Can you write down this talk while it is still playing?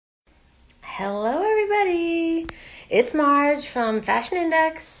Hello, everybody. It's Marge from Fashion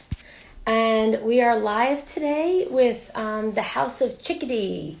Index, and we are live today with the House of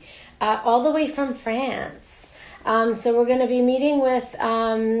Chickadee, all the way from France. So we're going to be meeting with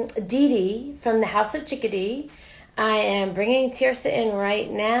Deedee from the House of Chickadee. I am bringing Tirsa in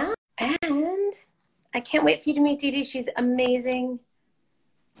right now, and I can't wait for you to meet Deedee. She's amazing.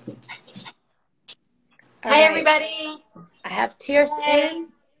 Hi, everybody. I have Tirsa in.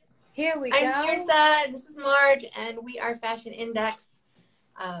 Here we go. I'm Tirsa, this is Marge, and we are Fashion Index.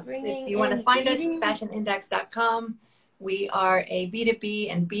 So if you want to find us, it's fashionindex.com. We are a B2B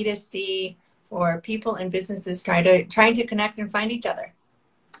and B2C for people and businesses trying to connect and find each other.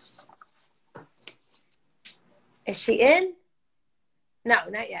 Is she in? No,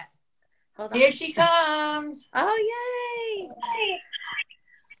 not yet. Hold on. Here she comes. Oh, yay.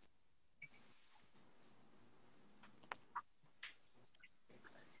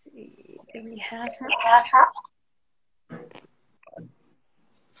 Do we have her?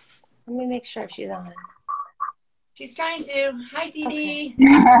 Let me make sure she's on. She's trying to. Hi, Deedee.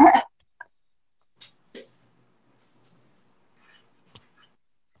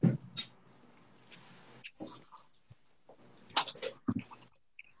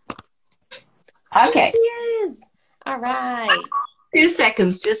 Okay. There she is. All right. 2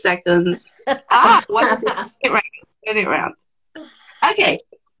 seconds. 2 seconds. Get it round. Okay,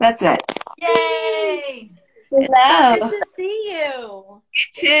 that's it. Yay! Hello. It's so good to see you. You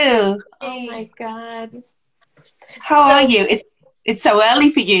too. Oh my God. How are you? It's so early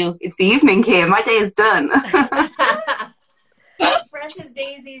for you. It's the evening here. My day is done. Fresh as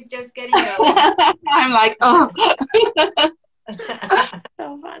daisies, just getting going. I'm like, oh.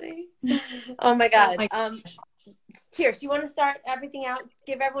 So funny. Oh my God. Tirsa, you want to start everything out?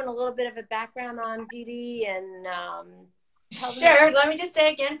 Give everyone a little bit of a background on Deedee and Sure. Let me just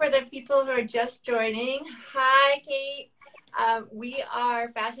say again for the people who are just joining. Hi, Kate. We are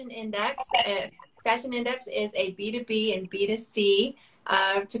Fashion Index. Fashion Index is a B2B and B2C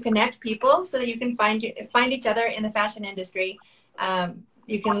to connect people so that you can find each other in the fashion industry.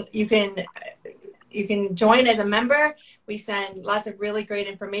 You can join as a member. We send lots of really great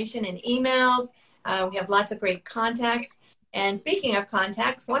information and emails. We have lots of great contacts. And speaking of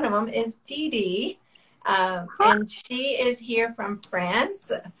contacts, one of them is Deedee. And she is here from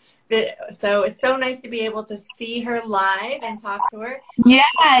France. So it's so nice to be able to see her live and talk to her. Yeah,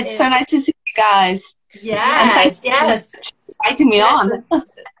 it's so nice to see you guys. Yes, yes. Inviting me on.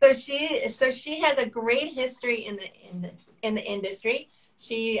 So she has a great history in the industry.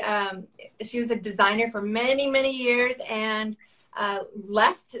 She was a designer for many years and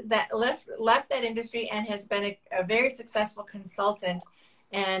left that industry and has been a very successful consultant.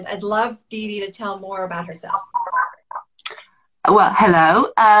 And I'd love Deedee to tell more about herself. Well, hello.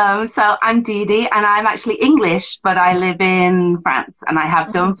 So I'm Deedee, and I'm actually English, but I live in France, and I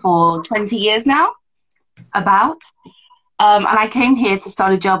have done for 20 years now, about. And I came here to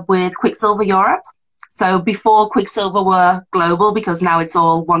start a job with Quicksilver Europe. So before Quicksilver were global, because now it's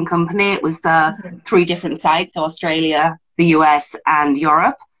all one company, it was 3 different sites, Australia, the US, and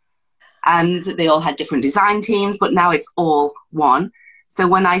Europe. And they all had different design teams, but now it's all one. So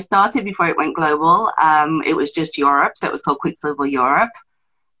when I started, before it went global, it was just Europe. So it was called Quicksilver Europe.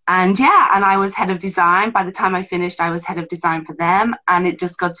 And yeah, and I was head of design. By the time I finished, I was head of design for them. And it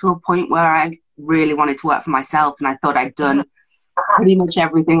just got to a point where I really wanted to work for myself. And I thought I'd done pretty much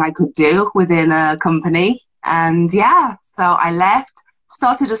everything I could do within a company. And yeah, so I left,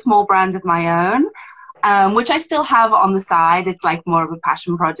 started a small brand of my own, which I still have on the side. It's like more of a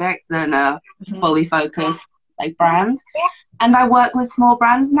passion project than a fully focused brand. And I work with small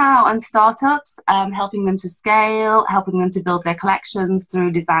brands now and startups, helping them to scale, helping them to build their collections through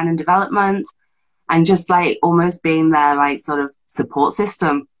design and development, and just almost being their sort of support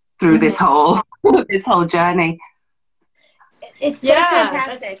system through this whole journey. It's so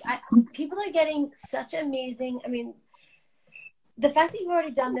fantastic. People are getting such amazing. I mean, the fact that you've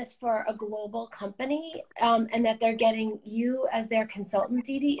already done this for a global company and that they're getting you as their consultant,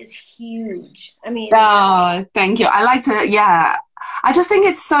 Deedee, is huge. I mean, oh, thank you. I like to, I just think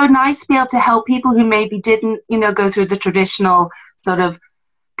it's so nice to be able to help people who maybe didn't, go through the traditional sort of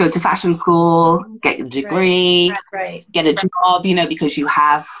go to fashion school, get a degree, get a job, because you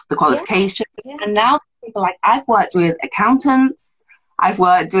have the qualification. Yeah. And now people I've worked with accountants, I've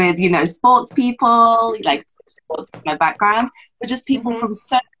worked with, sports people, sports my background, but just people from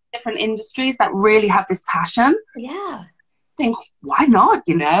so many different industries that really have this passion. Yeah. I think, why not,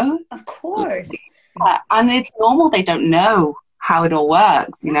 Of course. And it's normal. They don't know how it all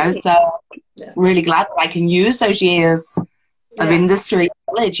works, So really glad that I can use those years of industry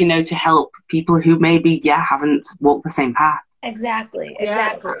knowledge, you know, to help people who maybe, haven't walked the same path. Exactly.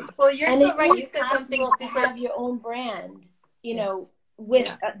 Yeah. Exactly. Well, you're And so it right. You is said something possible to super. have your own brand, you know,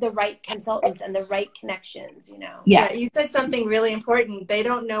 with the right consultants and the right connections, you know. Yeah, you said something really important. They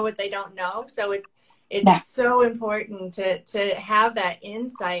don't know what they don't know. So it's so important to have that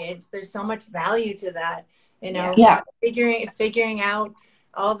insight. There's so much value to that, you know, figuring out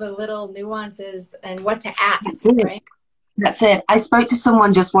all the little nuances and what to ask, right? That's it. I spoke to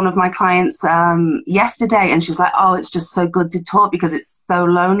someone, just one of my clients, yesterday, and she was like, oh, it's just so good to talk because it's so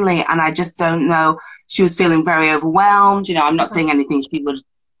lonely. And I just don't know. She was feeling very overwhelmed. You know, I'm not saying anything she would,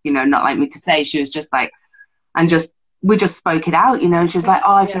 you know, not like me to say. She was just like, we just spoke it out, you know, and she was like,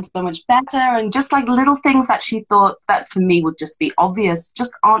 oh, I feel so much better. And just like little things that she thought that for me would just be obvious,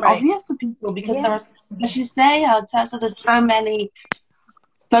 just aren't obvious for people, because there are, as you say, Tessa, there's so many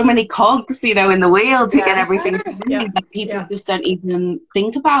cogs, you know, in the wheel to get everything that people just don't even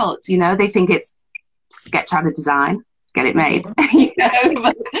think about, you know. They think it's sketch out a design, get it made. You know,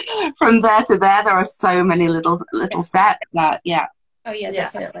 but from there to there are so many little steps that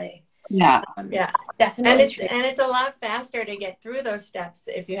Definitely. Definitely. And it's a lot faster to get through those steps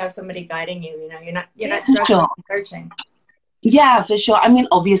if you have somebody guiding you. You know, you're not struggling searching. Yeah, for sure. I mean,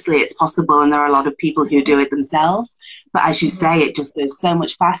 obviously it's possible, and there are a lot of people who do it themselves, but as you say, it just goes so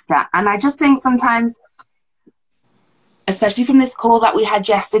much faster. And I just think sometimes, especially from this call that we had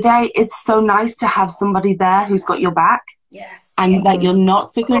yesterday, it's so nice to have somebody there who's got your back. Yes. And that you're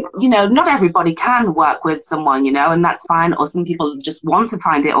not figuring, you know, not everybody can work with someone, you know, and that's fine. Or some people just want to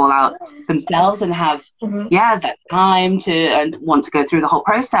find it all out themselves and have, that time to and want to go through the whole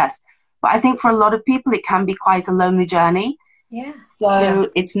process. But I think for a lot of people, it can be quite a lonely journey. Yeah. So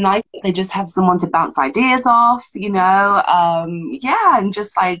it's nice that they just have someone to bounce ideas off, you know, and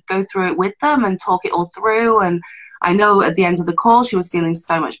just like go through it with them and talk it all through. And I know at the end of the call, she was feeling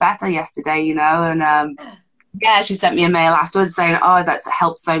so much better yesterday, you know, and she sent me a mail afterwards saying, oh, that's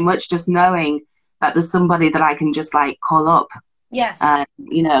helped so much, just knowing that there's somebody that I can just like call up. Yes. And,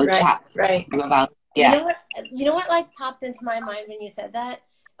 you know, chat about. Yeah. You know what like popped into my mind when you said that?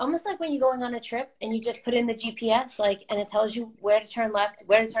 Almost like when you're going on a trip and you just put in the GPS, like, and it tells you where to turn left,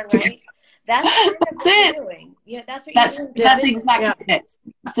 where to turn right. That's kind of what you're doing. Yeah, that's what you're doing. That's exactly it.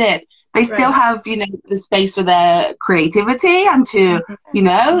 That's it. They still have, you know, the space for their creativity and to, you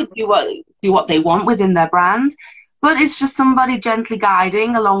know, do what they want within their brand. But it's just somebody gently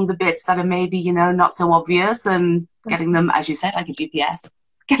guiding along the bits that are maybe, you know, not so obvious, and getting them, as you said, like a GPS,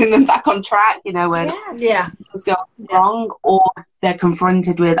 getting them back on track, you know, when things go wrong, or they're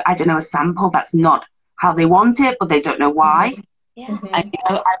confronted with, I don't know, a sample that's not how they want it, but they don't know why. Yes. And, you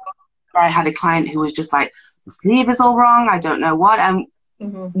know, I had a client who was just like, the sleeve is all wrong, I don't know what, and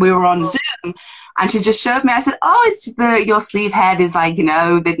we were on Zoom, and she just showed me. I said, oh, it's your sleeve head is like, you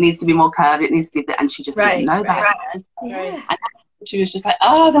know, it needs to be more curved, it needs to be, and she just didn't know that. And she was just like,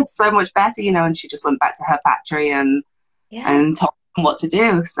 oh, that's so much better, you know, and she just went back to her factory and told them what to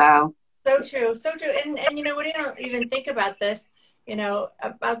do. So true. And you know, we don't even think about this, you know,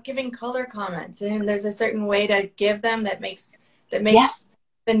 about giving color comments, and there's a certain way to give them that makes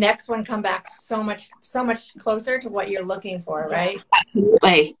the next one come back so much closer to what you're looking for, right?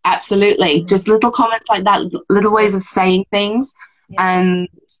 Absolutely. Just little comments like that, little ways of saying things and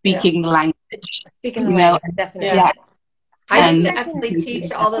speaking the language. Definitely. I used to actually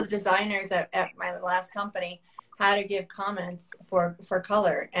teach all the designers at my last company how to give comments for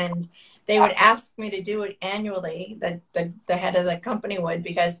color, and they would ask me to do it annually. The head of the company would,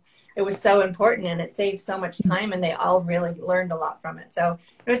 because it was so important and it saved so much time, and they all really learned a lot from it. So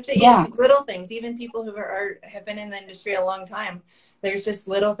it was just little things. Even people who have been in the industry a long time, there's just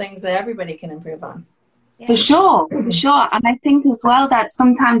little things that everybody can improve on. For sure. And I think as well that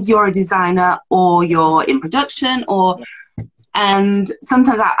sometimes you're a designer or you're in production, and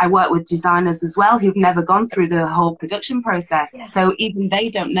sometimes I work with designers as well who've never gone through the whole production process. So even they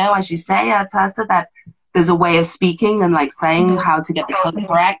don't know, as you say, Tessa, that there's a way of speaking and like saying how to get the color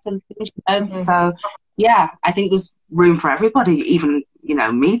correct and things. You know? So I think there's room for everybody, even, you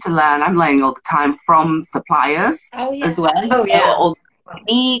know, me to learn. I'm learning all the time from suppliers as well. All the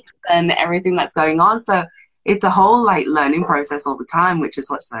techniques and everything that's going on. So it's a whole like learning process all the time, which is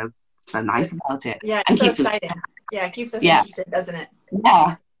what's so nice about it. Yeah, it's so exciting. It keeps us interested, doesn't it?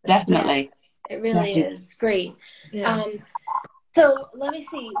 Yeah, definitely. It really is great. So let me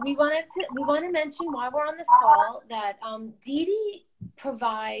see. We want to mention while we're on this call that Deedee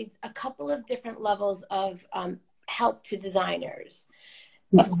provides a couple of different levels of help to designers.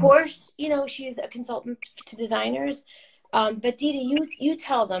 Of course, you know, she's a consultant to designers, but Deedee, you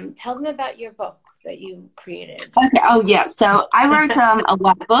tell them about your book. that you created. Okay. Oh, yeah. So I wrote a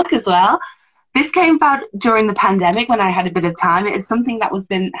workbook as well. This came about during the pandemic when I had a bit of time. It is something that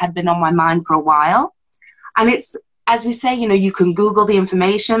had been on my mind for a while. And it's, as we say, you can Google the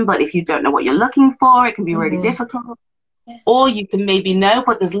information, but if you don't know what you're looking for, it can be really difficult. Yeah. Or you can maybe know,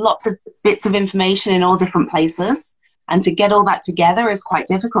 but there's lots of bits of information in all different places. And to get all that together is quite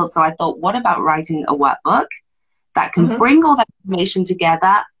difficult. So I thought, what about writing a workbook that can bring all that information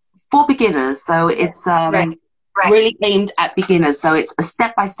together for beginners? So it's really aimed at beginners. So it's a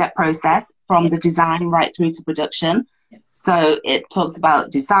step-by-step process from the design right through to production. Yeah. So it talks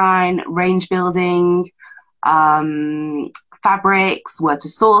about design, range building, fabrics, where to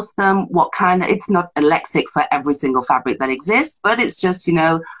source them, it's not a lexic for every single fabric that exists, but it's just,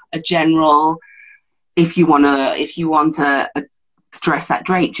 a general, if you want to dress that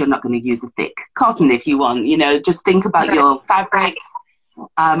draped, you're not going to use a thick cotton. If you want, just think about your fabrics.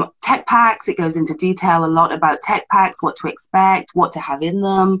 Tech packs, it goes into detail a lot about tech packs, what to expect, what to have in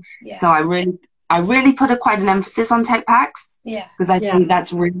them. Yeah. So I really put quite an emphasis on tech packs. Yeah. Because I think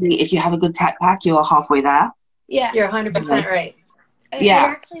that's really, if you have a good tech pack, you're halfway there. Yeah. You're 100% right. Yeah.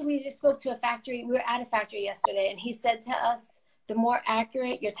 And actually, we just spoke to a factory. We were at a factory yesterday, and he said to us, the more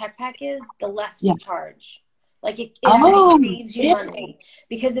accurate your tech pack is, the less we charge. Like it saves you money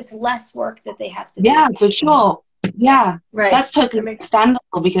because it's less work that they have to do. Yeah, for sure. Yeah, right. That's totally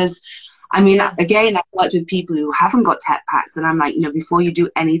understandable because, again, I've worked with people who haven't got tech packs, and I'm like, before you do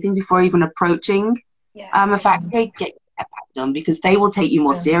anything, before even approaching a factory, get your tech pack done because they will take you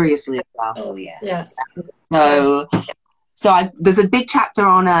more seriously as well. Oh, yeah. Yes. So there's a big chapter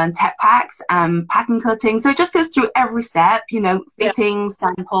on tech packs, pattern cutting. So it just goes through every step, fitting,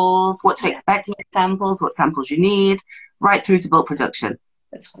 samples, what to expect in samples, what samples you need, right through to bulk production.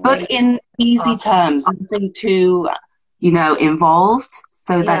 But in easy terms, nothing too, involved,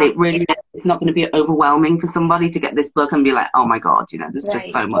 so that it's not going to be overwhelming for somebody to get this book and be like, oh my God, there's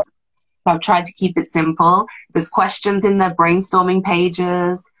just so much. So I've tried to keep it simple. There's questions in there, brainstorming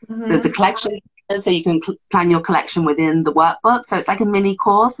pages. There's a collection, so you can plan your collection within the workbook. So it's like a mini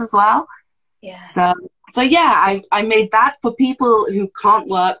course as well. Yeah. So yeah, I made that for people who can't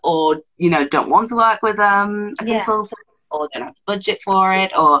work or, don't want to work with a consultant. Or don't have the budget for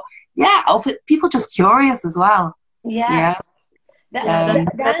it, or for people just curious as well. That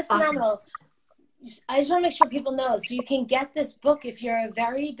is phenomenal. I just want to make sure people know, so you can get this book if you're a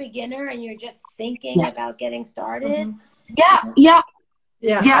very beginner and you're just thinking about getting started. If you're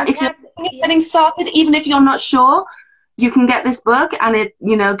getting started, even if you're not sure, you can get this book, and it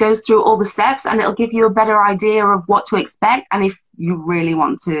goes through all the steps, and it'll give you a better idea of what to expect, and if you really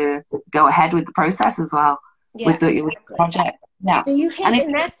want to go ahead with the process as well. With the project. Yeah. So you can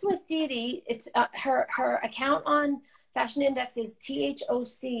connect with Deedee. It's her account on Fashion Index is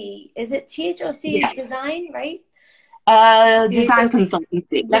THOC. Is it THOC Design, right? Design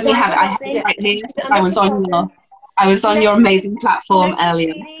Consultancy. Let me have it. I have it right here. I was on your amazing platform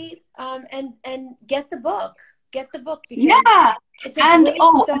earlier. And get the book. Get the book because it's a great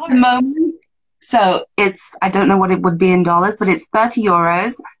start. At the moment, so I don't know what it would be in dollars, but it's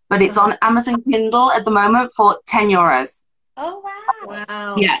 €30. But it's on Amazon Kindle at the moment for €10. Oh, wow.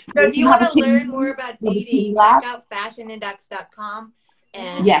 Wow. Yeah. So if you want to learn more about Deedee, check out fashionindex.com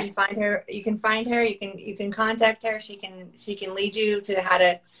and you can find her. You can contact her. She can lead you to how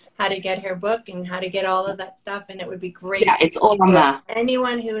to get her book and how to get all of that stuff, and it would be great. Yeah, it's all on there.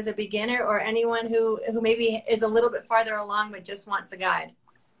 Anyone who is a beginner or anyone who maybe is a little bit farther along but just wants a guide.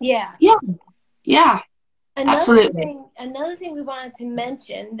 Yeah. Yeah. Yeah. Absolutely. Another thing we wanted to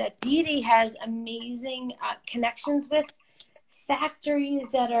mention that Deedee has amazing connections with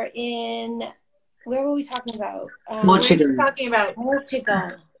factories that are in, where were we talking about? Portugal. We were talking about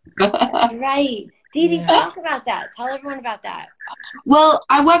Portugal. That's right. Deedee, talk about that. Tell everyone about that. Well,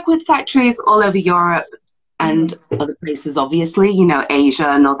 I work with factories all over Europe and other places, obviously,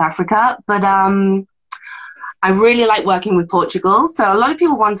 Asia, North Africa. But I really like working with Portugal. So a lot of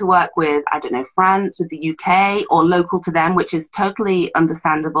people want to work with, France, with the UK, or local to them, which is totally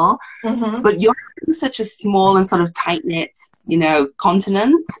understandable. But Europe is such a small and sort of tight-knit,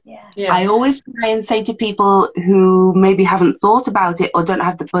 continent. Yeah. I always try and say to people who maybe haven't thought about it or don't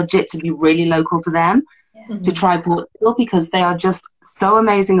have the budget to be really local to them, to try Portugal, because they are just so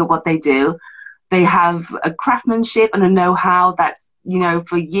amazing at what they do. They have a craftsmanship and a know-how that's,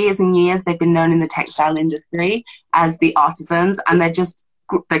 for years and years, they've been known in the textile industry as the artisans, and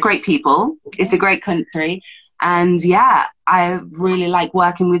they're great people. It's a great country. And I really like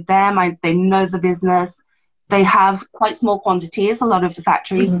working with them. They know the business. They have quite small quantities, a lot of the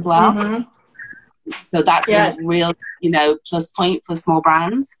factories as well. So that's a real, plus point for small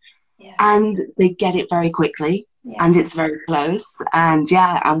brands. and they get it very quickly, and it's very close. And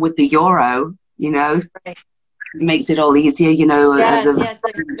and with the euro, Right. makes it all easier, Yes,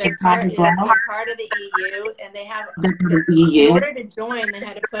 they're part, as well. they're part of the EU, and they have, They're part of the in EU. order to join, they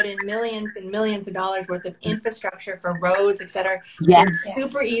had to put in millions and millions of dollars worth of infrastructure for roads, etc. So it's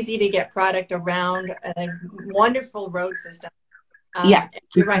super easy to get product around a wonderful road system.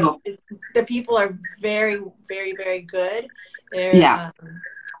 You're right. The people are very, very, very good. They're,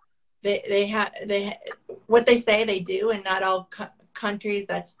 they what they say they do, and not all countries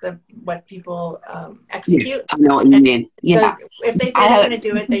that's what people execute. I know what you mean. So if they say they're going to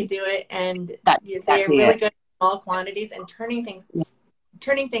do it, they do it, and they're really good in small quantities and turning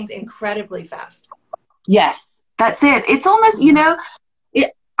things incredibly fast. Yes, that's it. It's almost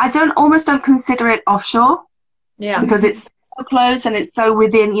I don't consider it offshore. Because it's so close and it's so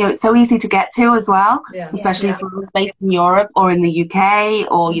within, it's so easy to get to as well, especially if it's based in Europe or in the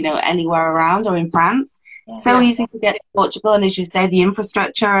UK or, anywhere around, or in France. So easy to get to Portugal. And as you say, the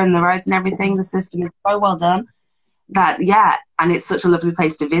infrastructure and the roads and everything, the system is so well done that, and it's such a lovely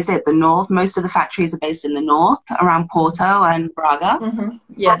place to visit. The north, most of the factories are based in the north, around Porto and Braga.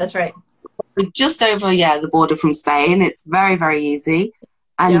 Yeah, that's right. Just over, the border from Spain. It's very, very easy.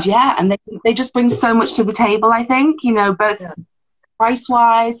 And and they just bring so much to the table, I think, both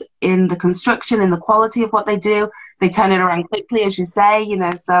price-wise, in the construction, in the quality of what they do. They turn it around quickly, as you say,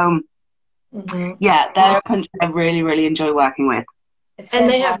 so, they're a country I really, really enjoy working with. And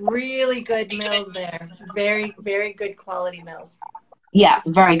they have really good mills there. Very, very good quality mills. Yeah,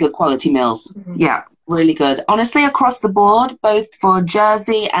 very good quality mills. Yeah, really good. Honestly, across the board, both for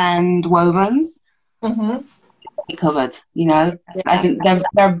jersey and wovens. Covered, I think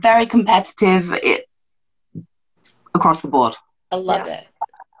they're very competitive across the board. I love it.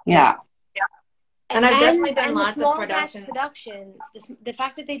 Yeah. And I've definitely done lots of production. The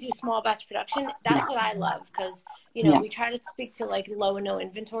fact that they do small batch production, that's what I love, because we try to speak to like low and no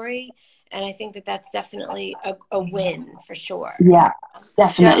inventory, and I think that that's definitely a win for sure. Yeah,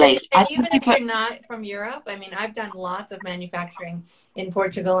 definitely. And even if you're not from Europe, I mean, I've done lots of manufacturing in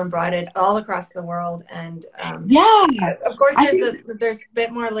Portugal and brought it all across the world. And of course, there's a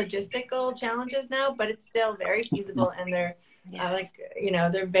bit more logistical challenges now, but it's still very feasible, and they're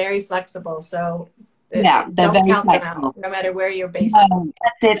they're very flexible. So they're don't very count flexible. them out, no matter where you're based.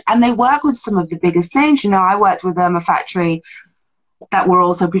 That's it. And they work with some of the biggest names. I worked with a factory that were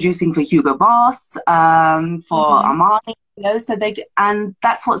also producing for Hugo Boss, for Armani, so and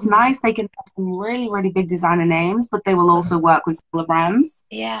that's what's nice. They can have some really, really big designer names, but they will also work with smaller brands.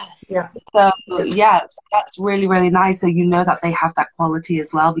 Yes. Yeah. So that's really, really nice. So that they have that quality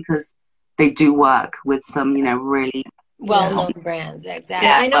as well, because they do work with some, really well-known brands. Exactly.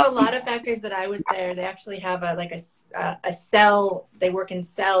 Yeah, I know a lot of factories that I was there. They actually have a cell. They work in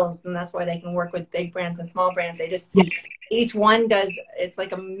cells, and that's why they can work with big brands and small brands. They just each one does. It's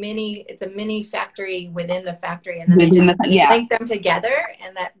like a mini factory within the factory, and then they just link them together,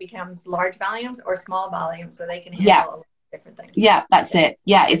 and that becomes large volumes or small volumes, so they can handle different things. Yeah, that's it.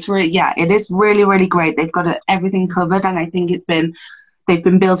 Yeah, it's really it is really, really great. They've got everything covered, and I think they've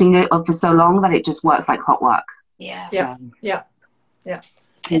been building it up for so long that it just works like clockwork. Yeah.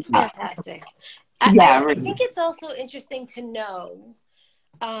 It's fantastic. I think it's also interesting to know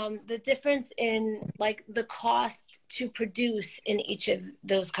the difference in like the cost to produce in each of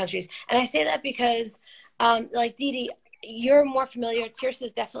those countries. And I say that because like Deedee, you're more familiar, Tirsa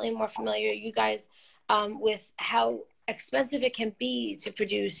is definitely more familiar, you guys, with how expensive it can be to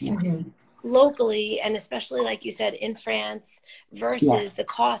produce locally, and especially like you said in France versus the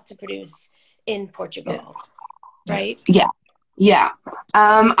cost to produce in Portugal. Right? Yeah.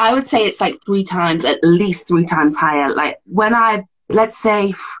 I would say it's like at least three times higher. Like when let's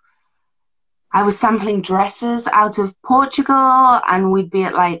say I was sampling dresses out of Portugal, and we'd be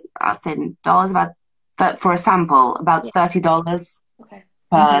at like, I said in dollars, for a sample, about $30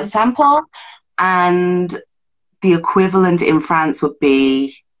 per sample. And the equivalent in France would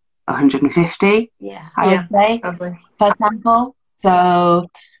be 150, I would say, per sample. So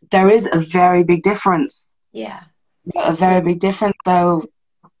there is a very big difference. A very big difference. So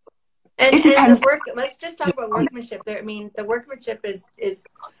it depends. And let's just talk about workmanship. I mean, the workmanship is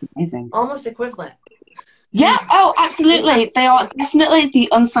amazing, almost equivalent. Yeah. Oh, absolutely. They are definitely the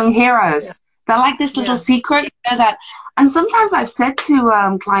unsung heroes. They're like this little secret, that. And sometimes I've said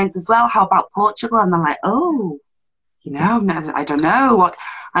to clients as well, "How about Portugal?" And they're like, "Oh, no, I don't know what."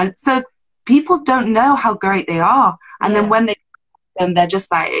 And so people don't know how great they are. And then when they're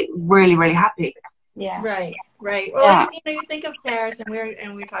just like really, really happy. Right. Well, you think of Paris, and we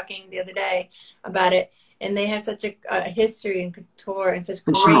were talking the other day about it. and they have such a history in couture and such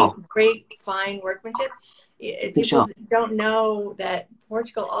For sure. great fine workmanship. For People sure. don't know that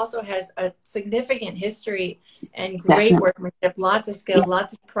Portugal also has a significant history and great Definitely. workmanship, lots of skill,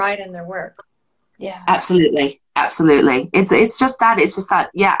 lots of pride in their work. Yeah. Absolutely. Absolutely. It's just that,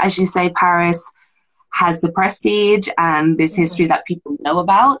 yeah, as you say, Paris has the prestige and this history that people know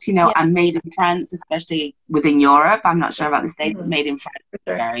about, you know, Yeah. and made in France, especially within Europe. I'm not sure about the States, but made in France,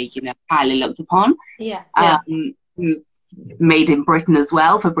 Sure. very, you know, highly looked upon. Yeah. Made in Britain as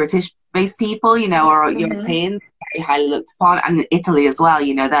well for British-based people, you know, or Europeans, very highly looked upon, and Italy as well.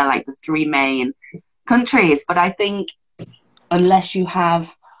 You know, they're like the three main countries. But I think unless you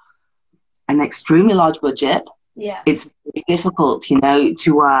have an extremely large budget, it's very difficult, you know,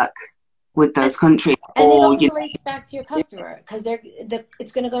 to work with those countries. And it all or, you relates back to your customer, because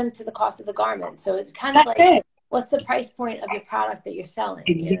it's going to go into the cost of the garment. So it's kind know, of like, what's the price point of your product that you're selling?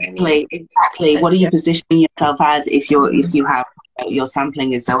 Exactly, you know what I mean? exactly. What are you positioning yourself as if you have your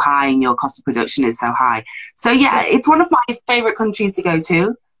sampling is so high and your cost of production is so high? So yeah, it's one of my favorite countries to go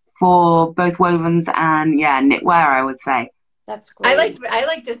to for both wovens and knitwear, I would say. That's great. I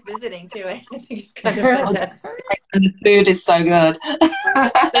like just visiting too. I think it's kind of fantastic. And the food is so good.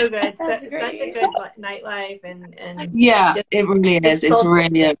 So good. Such a good nightlife and yeah, it really is. It's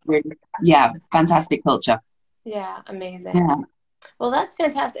really a fantastic culture. Yeah, amazing. Yeah. Well, that's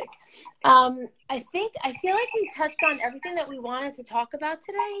fantastic. I feel like we touched on everything that we wanted to talk about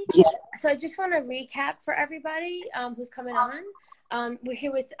today. Yeah. So I just want to recap for everybody who's coming on. We're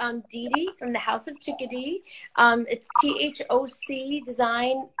here with Deedee from the House of Chickadee. It's THOC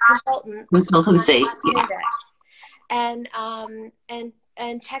Design Consultant. Consultancy.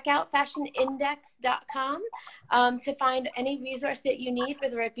 And check out fashionindex.com to find any resource that you need,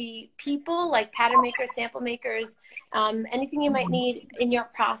 whether it be people like pattern makers, sample makers, anything you might need in your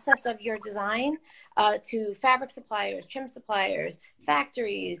process of your design, to fabric suppliers, trim suppliers,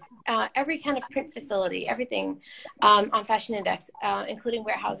 factories, every kind of print facility, everything on Fashion Index, including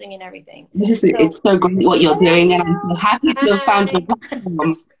warehousing and everything. It's so great what you're doing, and I'm so happy to have found your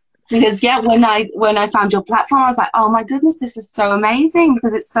platform. Because when I found your platform, I was like, oh my goodness, this is so amazing,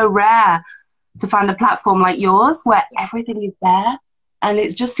 because it's so rare to find a platform like yours where everything is there, and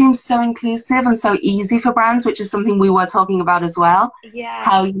it just seems so inclusive and so easy for brands, which is something we were talking about as well. Yeah.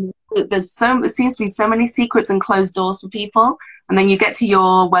 How it seems to be so many secrets and closed doors for people, and then you get to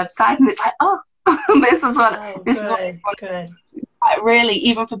your website and it's like, oh, this is what good. Really,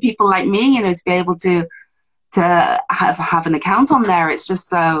 even for people like me, you know, to be able to have an account on there, it's just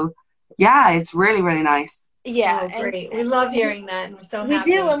so. Yeah, it's really, really nice. Yeah, great. We love hearing that. And we're so happy.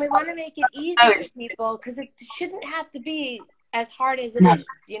 We do, and we want to make it easy for people, because it shouldn't have to be as hard as it is.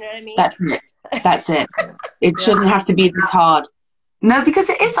 You know what I mean? That's it. It shouldn't have to be this hard. No, because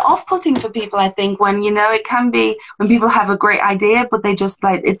it is off-putting for people, I think, when, you know, it can be when people have a great idea, but they just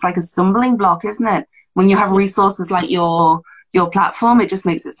it's like a stumbling block, isn't it? When you have resources like your platform, it just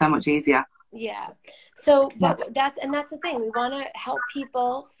makes it so much easier. Yeah. So, but that's the thing. We want to help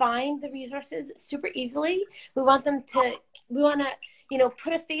people find the resources super easily. We want to, you know,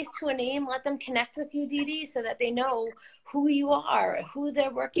 put a face to a name, let them connect with you, Deedee, so that they know who you are, who they're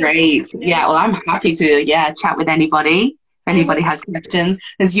working with. Great. You know? Yeah. Well, I'm happy to, chat with anybody. If anybody has questions,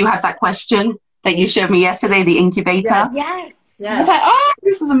 because you have that question that you showed me yesterday, the incubator. Yes. I was like, oh,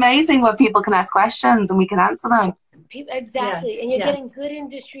 this is amazing, where people can ask questions and we can answer them. Exactly. And you're getting good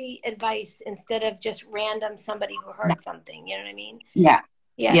industry advice instead of just random somebody who heard something. You know what I mean? Yeah,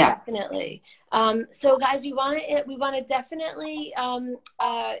 definitely. So guys, we want to definitely,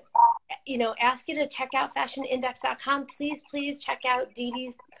 you know, ask you to check out fashionindex.com. Please check out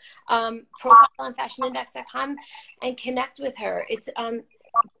Deedee's profile on fashionindex.com and connect with her. It's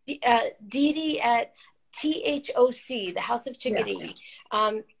Deedee at THOC, the House of Chickadee.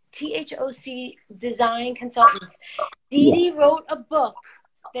 THOC Design Consultants. Deedee wrote a book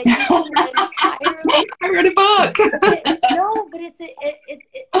that you can entirely. I read a book. No, but it's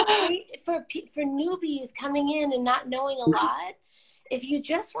great for newbies coming in and not knowing a lot. If you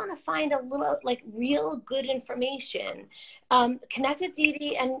just want to find a little, like, real good information, connect with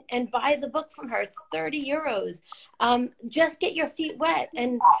Deedee and buy the book from her. It's 30 euros. Just get your feet wet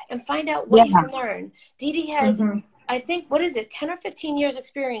and find out what you can learn. Deedee has. I think, what is it, 10 or 15 years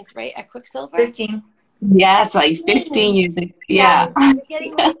experience, right, at Quicksilver? 15. Yes, like 15 years. Yeah.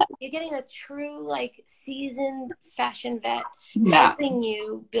 You're getting a true, like, seasoned fashion vet helping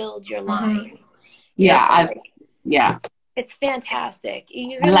you build your line. It's fantastic.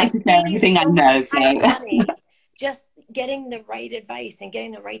 I like to share everything I know. So just getting the right advice and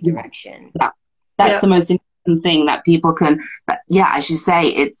getting the right direction. That's the most important thing that people can. As you say,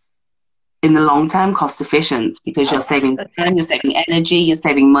 it's in the long term cost efficient, because you're saving time, you're saving energy, you're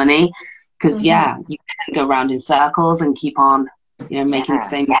saving money. Because yeah, you can't go around in circles and keep on, you know, making the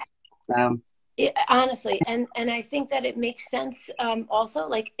same mistakes. So. Honestly, and I think that it makes sense. Also,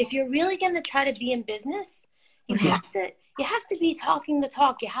 like if you're really going to try to be in business, you have to be talking the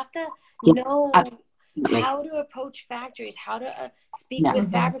talk. You have to know how to approach factories, how to speak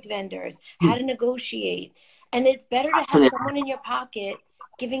with fabric vendors, how to negotiate, and it's better to have someone in your pocket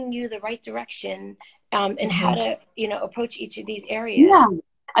giving you the right direction and how to approach each of these areas. Yeah,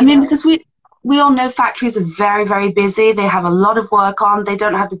 I mean, because we all know factories are very, very busy. They have a lot of work on. They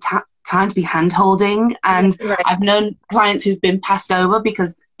don't have the time to be hand-holding. And I've known clients who've been passed over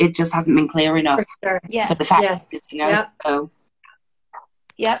because it just hasn't been clear enough for the factories, you know? Yep. So,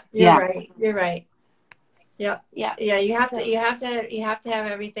 You're right. You're right. Yep. Yeah. You have to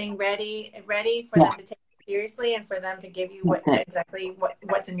have everything ready for them to take it seriously and for them to give you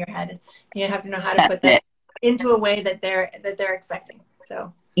what's in your head. You have to know how to put that into a way that they're expecting.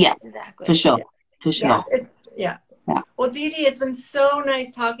 So exactly. For sure. Yeah. Well, Deedee, it's been so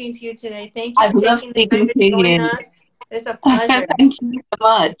nice talking to you today. Thank you for taking the time to join us. It's a pleasure. Thank you so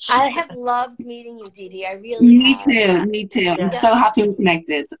much. I have loved meeting you, Deedee. I really have. Me too. I'm so happy we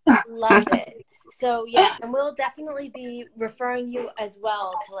connected. Love it. So yeah, and we'll definitely be referring you as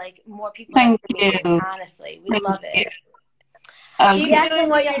well to like more people. Thank you. Honestly, we love it. Keep doing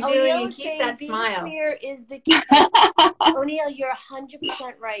what you're doing and keep that smile. Being clear is the key. O'Neill, you're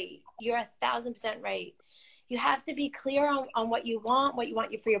 100% right. You're 1,000% right. You have to be clear on what you want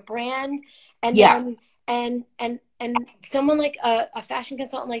for your brand, and then and someone like a fashion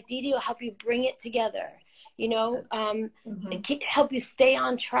consultant like Deedee will help you bring it together. You know, it can help you stay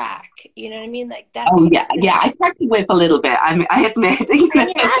on track. You know what I mean? Like that's. Oh yeah. I crack the whip a little bit. I mean, I admit. You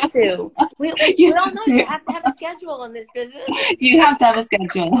have to. We all know you have to have a schedule in this business. You have to have a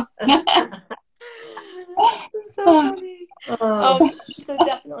schedule. So funny. So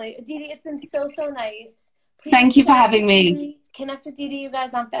definitely, Deedee, it's been so nice. Please Thank you for having me. Connect with Deedee, you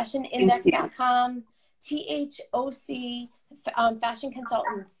guys, on fashionindex.com. THOC Fashion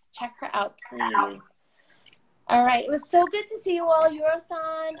Consultants. Check her out, please. All right. It was so good to see you all.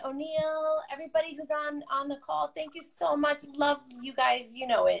 Yuro-san, O'Neill, everybody who's on the call. Thank you so much. Love you guys. You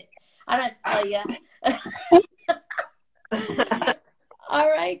know it. I don't have to tell you. All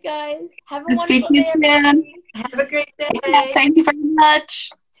right, guys. Have a wonderful day. Have a great day. Thank you very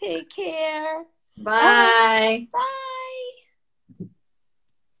much. Take care. Bye. Bye.